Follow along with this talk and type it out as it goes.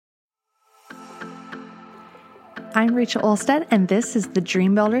I'm Rachel Olstead, and this is the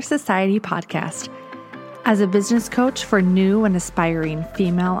Dream Builder Society podcast. As a business coach for new and aspiring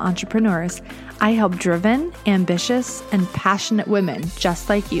female entrepreneurs, I help driven, ambitious, and passionate women just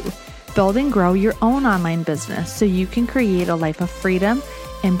like you build and grow your own online business so you can create a life of freedom,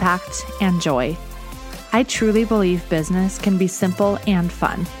 impact, and joy. I truly believe business can be simple and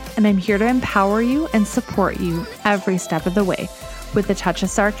fun, and I'm here to empower you and support you every step of the way with a touch of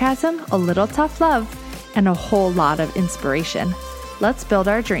sarcasm, a little tough love, and a whole lot of inspiration. Let's build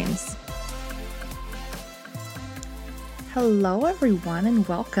our dreams. Hello, everyone, and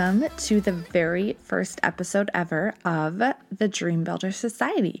welcome to the very first episode ever of the Dream Builder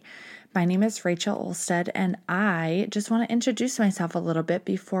Society. My name is Rachel Olstead, and I just want to introduce myself a little bit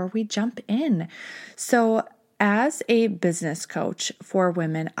before we jump in. So, as a business coach for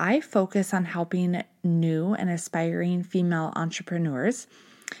women, I focus on helping new and aspiring female entrepreneurs.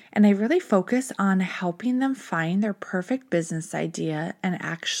 And I really focus on helping them find their perfect business idea and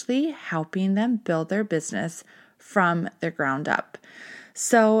actually helping them build their business from the ground up.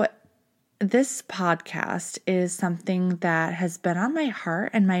 So this podcast is something that has been on my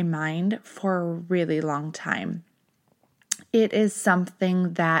heart and my mind for a really long time. It is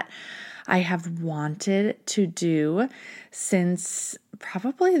something that I have wanted to do since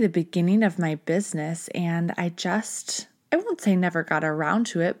probably the beginning of my business, and I won't say never got around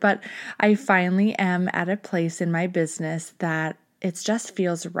to it, but I finally am at a place in my business that it just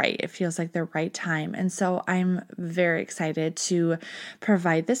feels right. It feels like the right time. And so I'm very excited to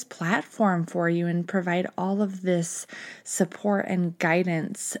provide this platform for you and provide all of this support and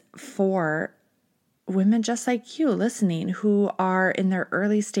guidance for women just like you listening who are in their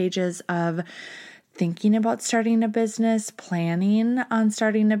early stages of thinking about starting a business, planning on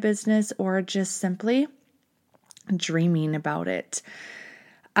starting a business, or just simply dreaming about it.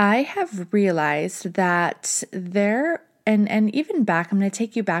 I have realized that and even back, I'm going to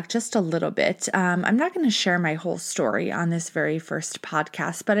take you back just a little bit. I'm not going to share my whole story on this very first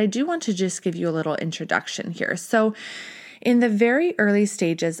podcast, but I do want to just give you a little introduction here. So in the very early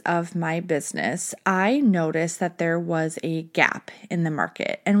stages of my business, I noticed that there was a gap in the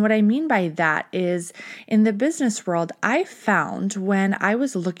market. And what I mean by that is in the business world, I found when I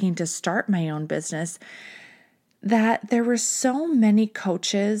was looking to start my own business that there were so many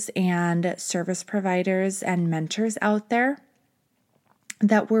coaches and service providers and mentors out there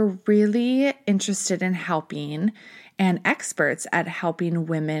that were really interested in helping and experts at helping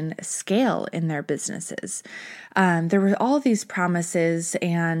women scale in their businesses. There were all these promises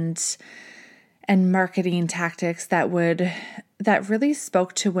and marketing tactics that really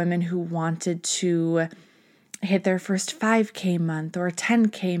spoke to women who wanted to hit their first 5K month or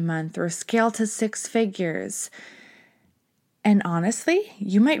 10K month or scale to 6 figures. And honestly,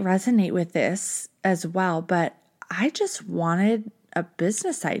 you might resonate with this as well, but I just wanted a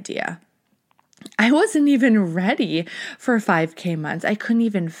business idea. I wasn't even ready for 5K months. I couldn't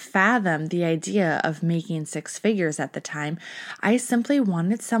even fathom the idea of making 6 figures at the time. I simply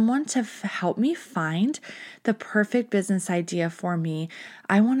wanted someone to help me find the perfect business idea for me.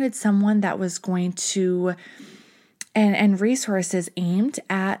 I wanted someone that was going to, and resources aimed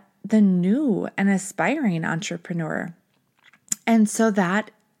at the new and aspiring entrepreneur. And so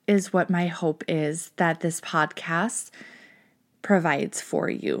that is what my hope is, that this podcast provides for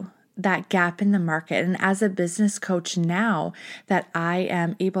you. That gap in the market. And as a business coach now, that I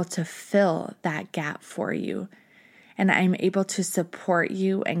am able to fill that gap for you. And I'm able to support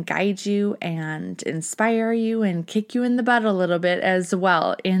you and guide you and inspire you and kick you in the butt a little bit as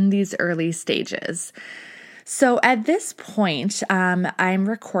well in these early stages. So at this point, I'm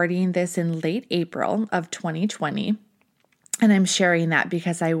recording this in late April of 2020. And I'm sharing that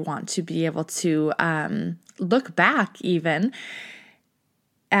because I want to be able to look back even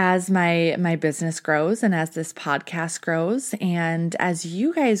as my business grows and as this podcast grows and as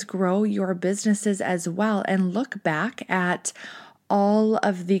you guys grow your businesses as well, and look back at all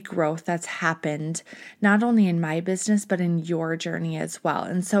of the growth that's happened, not only in my business, but in your journey as well.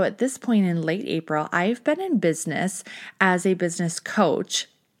 And so at this point in late April, I've been in business as a business coach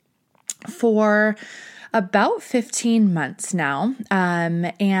for about 15 months now,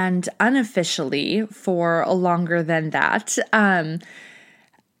 and unofficially for longer than that.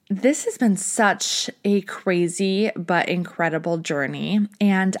 This has been such a crazy but incredible journey.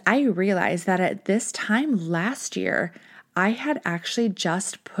 And I realized that at this time last year, I had actually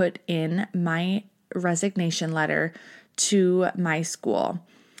just put in my resignation letter to my school.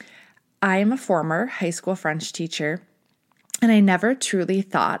 I am a former high school French teacher, and I never truly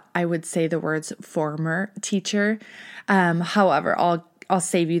thought I would say the words former teacher. However, I'll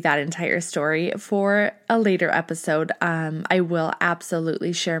save you that entire story for a later episode. I will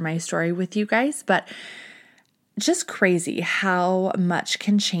absolutely share my story with you guys, but just crazy how much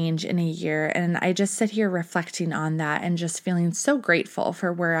can change in a year. And I just sit here reflecting on that and just feeling so grateful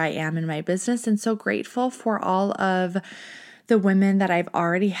for where I am in my business and so grateful for all of the women that I've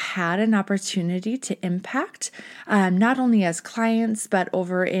already had an opportunity to impact, not only as clients, but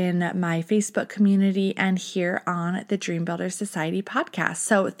over in my Facebook community and here on the Dream Builder Society podcast.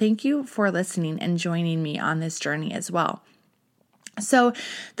 So thank you for listening and joining me on this journey as well. So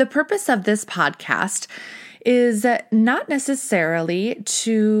the purpose of this podcast is not necessarily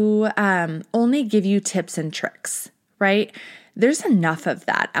to only give you tips and tricks, right? There's enough of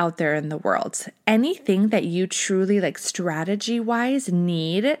that out there in the world. Anything that you truly strategy-wise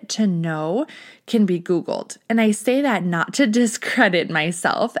need to know can be Googled. And I say that not to discredit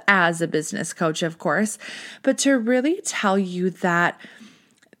myself as a business coach, of course, but to really tell you that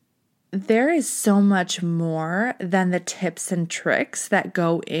there is so much more than the tips and tricks that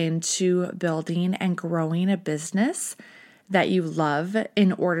go into building and growing a business that you love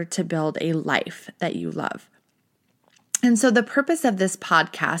in order to build a life that you love. And so the purpose of this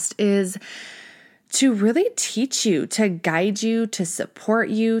podcast is to really teach you, to guide you, to support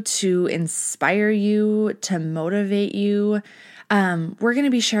you, to inspire you, to motivate you. We're going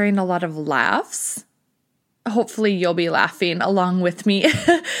to be sharing a lot of laughs. Hopefully you'll be laughing along with me.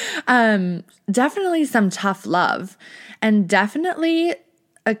 Definitely some tough love and definitely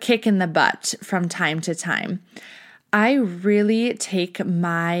a kick in the butt from time to time. I really take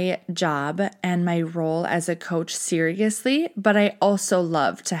my job and my role as a coach seriously, but I also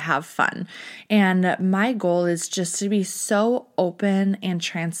love to have fun. And my goal is just to be so open and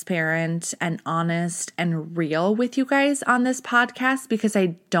transparent and honest and real with you guys on this podcast because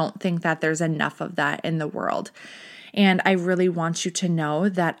I don't think that there's enough of that in the world. And I really want you to know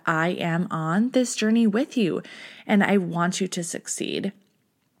that I am on this journey with you and I want you to succeed.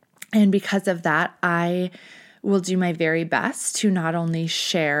 And because of that, I will do my very best to not only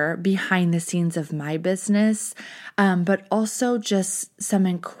share behind the scenes of my business, but also just some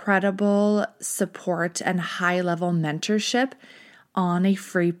incredible support and high-level mentorship on a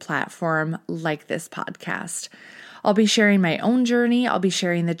free platform like this podcast. I'll be sharing my own journey. I'll be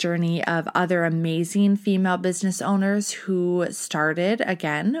sharing the journey of other amazing female business owners who started,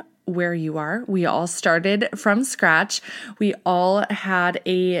 again, where you are. We all started from scratch. We all had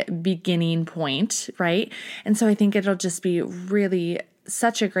a beginning point, right? And so I think it'll just be really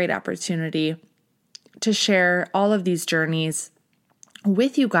such a great opportunity to share all of these journeys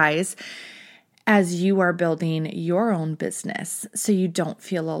with you guys as you are building your own business so you don't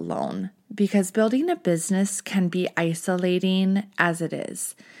feel alone. Because building a business can be isolating as it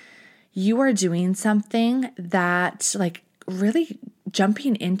is. You are doing something that really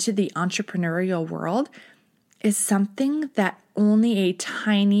jumping into the entrepreneurial world is something that only a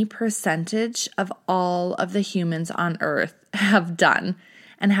tiny percentage of all of the humans on earth have done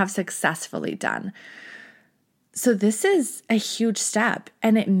and have successfully done. So this is a huge step,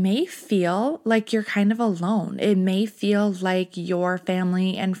 and it may feel like you're kind of alone. It may feel like your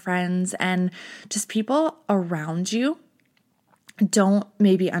family and friends and just people around you don't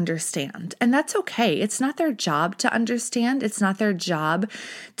maybe understand. And that's okay. It's not their job to understand. It's not their job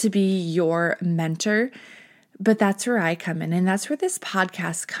to be your mentor. But that's where I come in, and that's where this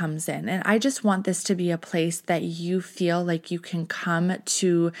podcast comes in. And I just want this to be a place that you feel like you can come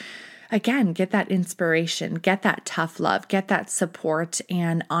to, again, get that inspiration, get that tough love, get that support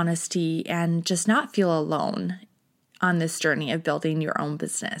and honesty, and just not feel alone on this journey of building your own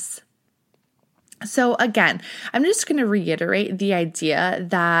business. So again, I'm just going to reiterate the idea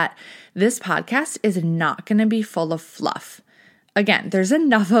that this podcast is not going to be full of fluff. Again, there's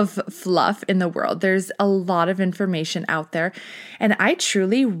enough of fluff in the world. There's a lot of information out there. And I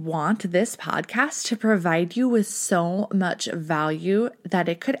truly want this podcast to provide you with so much value that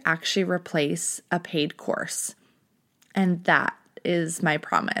it could actually replace a paid course. And that is my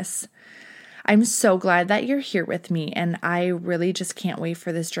promise. I'm so glad that you're here with me, and I really just can't wait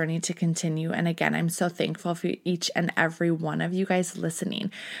for this journey to continue. And again, I'm so thankful for each and every one of you guys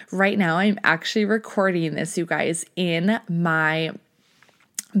listening. Right now, I'm actually recording this, you guys, in my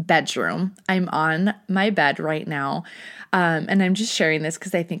bedroom. I'm on my bed right now. And I'm just sharing this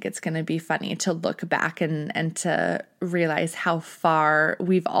because I think it's going to be funny to look back and to realize how far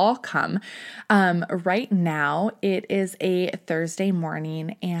we've all come. Right now, it is a Thursday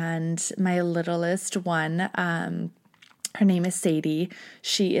morning, and my littlest one Her name is Sadie.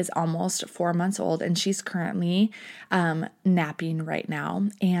 She is almost 4 months old and she's currently napping right now.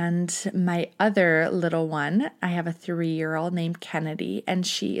 And my other little one, I have a 3-year-old named Kennedy, and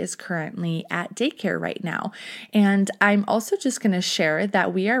she is currently at daycare right now. And I'm also just going to share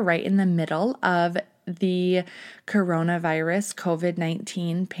that we are right in the middle of the coronavirus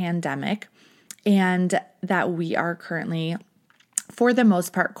COVID-19 pandemic, and that we are currently, for the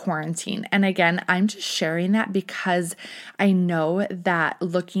most part, quarantine. And again, I'm just sharing that because I know that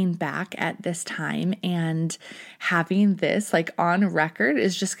looking back at this time and having this like on record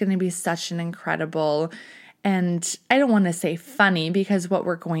is just going to be such an incredible, and I don't want to say funny because what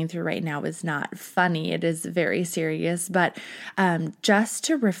we're going through right now is not funny. It is very serious, but just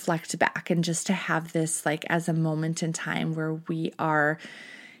to reflect back and just to have this like as a moment in time where we are,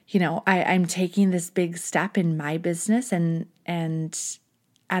 I'm taking this big step in my business and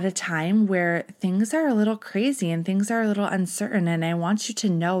at a time where things are a little crazy and things are a little uncertain. And I want you to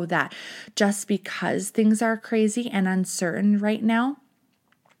know that just because things are crazy and uncertain right now,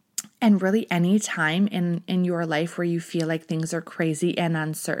 and really any time in your life where you feel like things are crazy and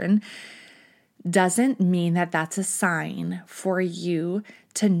uncertain, doesn't mean that that's a sign for you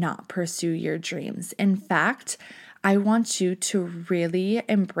to not pursue your dreams. In fact, I want you to really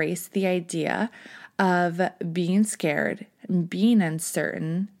embrace the idea of being scared, being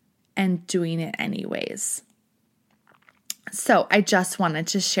uncertain, and doing it anyways. So I just wanted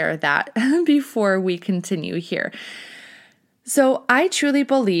to share that before we continue here. So I truly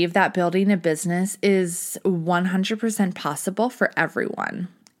believe that building a business is 100% possible for everyone.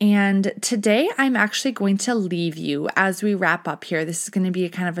 And today I'm actually going to leave you as we wrap up here. This is going to be a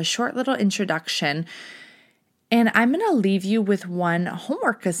kind of a short little introduction. And I'm going to leave you with one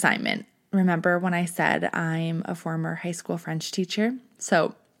homework assignment. Remember when I said I'm a former high school French teacher?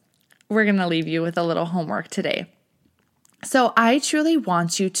 So we're going to leave you with a little homework today. So I truly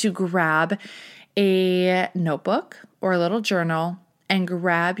want you to grab a notebook or a little journal and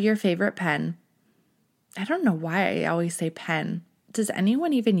grab your favorite pen. I don't know why I always say pen. Does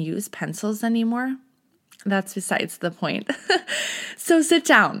anyone even use pencils anymore? That's besides the point. So sit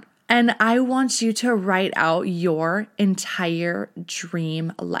down. And I want you to write out your entire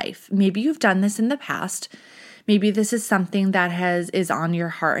dream life. Maybe you've done this in the past. Maybe this is something that is on your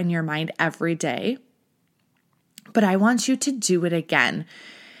heart and your mind every day. But I want you to do it again.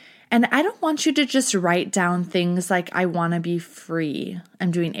 And I don't want you to just write down things like, I want to be free.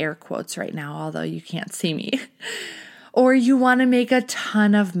 I'm doing air quotes right now, although you can't see me. Or you want to make a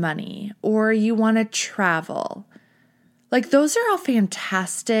ton of money. Or you want to travel. Like, those are all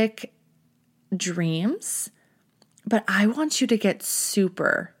fantastic dreams, but I want you to get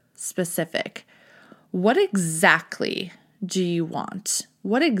super specific. What exactly do you want?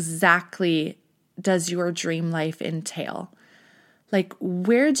 What exactly does your dream life entail? Like,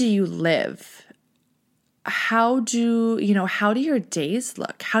 where do you live? How do your days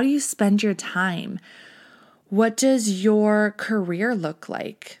look? How do you spend your time? What does your career look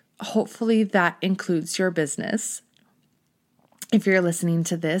like? Hopefully that includes your business. If you're listening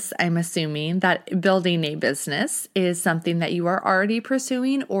to this, I'm assuming that building a business is something that you are already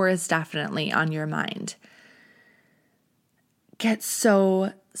pursuing or is definitely on your mind. Get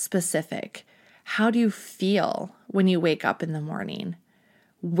so specific. How do you feel when you wake up in the morning?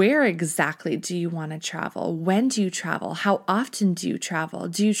 Where exactly do you want to travel? When do you travel? How often do you travel?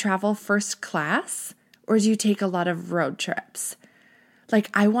 Do you travel first class or do you take a lot of road trips? Like,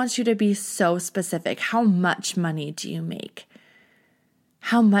 I want you to be so specific. How much money do you make?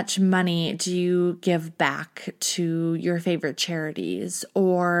 How much money do you give back to your favorite charities?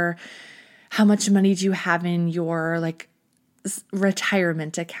 Or how much money do you have in your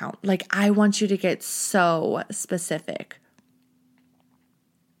retirement account? Like, I want you to get so specific.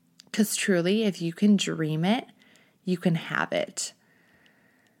 Because truly, if you can dream it, you can have it.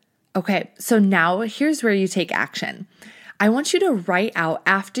 Okay, so now here's where you take action. I want you to write out,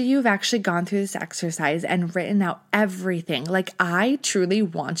 after you've actually gone through this exercise and written out everything. Like, I truly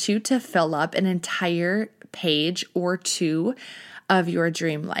want you to fill up an entire page or two of your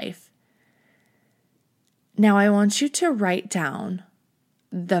dream life. Now, I want you to write down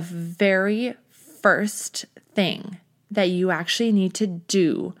the very first thing that you actually need to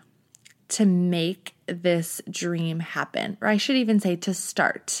do to make this dream happen. Or I should even say to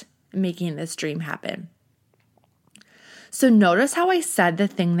start making this dream happen. So notice how I said the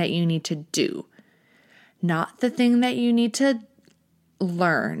thing that you need to do, not the thing that you need to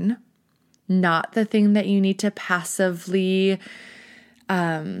learn, not the thing that you need to passively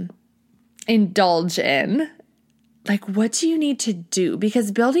indulge in. Like, what do you need to do?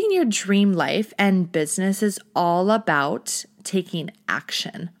 Because building your dream life and business is all about taking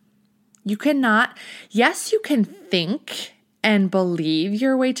action. You cannot, yes, you can think and believe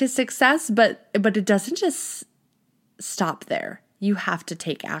your way to success, but it doesn't just stop there. You have to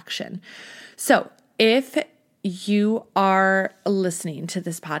take action. So if you are listening to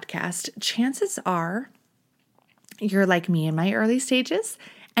this podcast, chances are you're like me in my early stages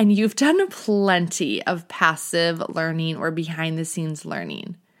and you've done plenty of passive learning or behind the scenes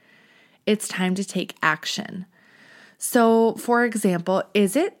learning. It's time to take action. So, for example,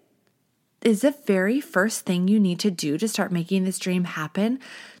 is the very first thing you need to do to start making this dream happen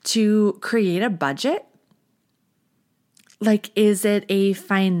to create a budget? Like, is it a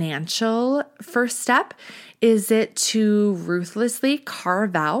financial first step? Is it to ruthlessly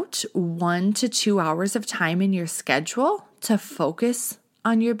carve out 1 to 2 hours of time in your schedule to focus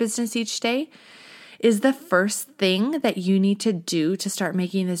on your business each day? Is the first thing that you need to do to start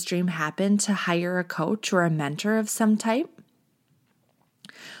making this dream happen to hire a coach or a mentor of some type?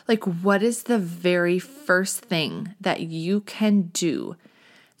 Like, what is the very first thing that you can do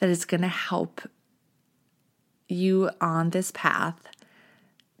that is going to help you on this path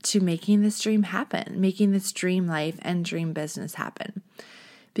to making this dream happen, making this dream life and dream business happen?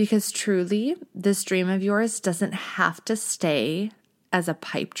 Because truly, this dream of yours doesn't have to stay as a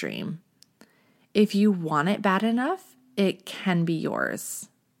pipe dream. If you want it bad enough, it can be yours.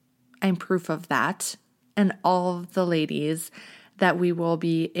 I'm proof of that. And all of the ladies that we will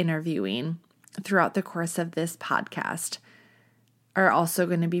be interviewing throughout the course of this podcast are also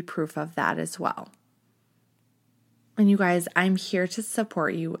going to be proof of that as well. And you guys, I'm here to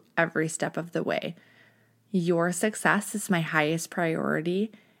support you every step of the way. Your success is my highest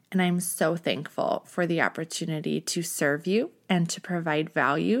priority, and I'm so thankful for the opportunity to serve you and to provide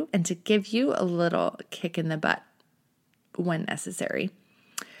value and to give you a little kick in the butt when necessary.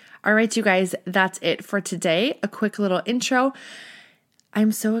 All right, you guys, that's it for today. A quick little intro.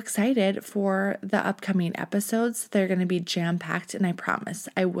 I'm so excited for the upcoming episodes. They're going to be jam-packed, and I promise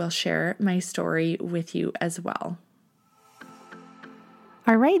I will share my story with you as well.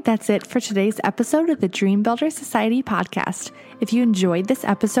 All right, that's it for today's episode of the Dream Builder Society podcast. If you enjoyed this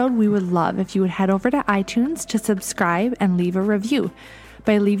episode, we would love if you would head over to iTunes to subscribe and leave a review.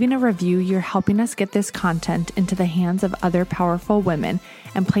 By leaving a review, you're helping us get this content into the hands of other powerful women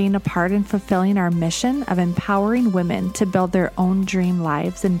and playing a part in fulfilling our mission of empowering women to build their own dream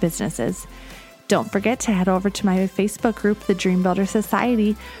lives and businesses. Don't forget to head over to my Facebook group, the Dream Builder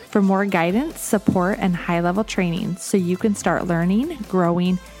Society, for more guidance, support, and high-level training so you can start learning,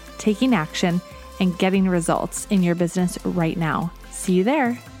 growing, taking action, and getting results in your business right now. See you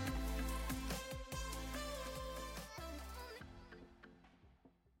there.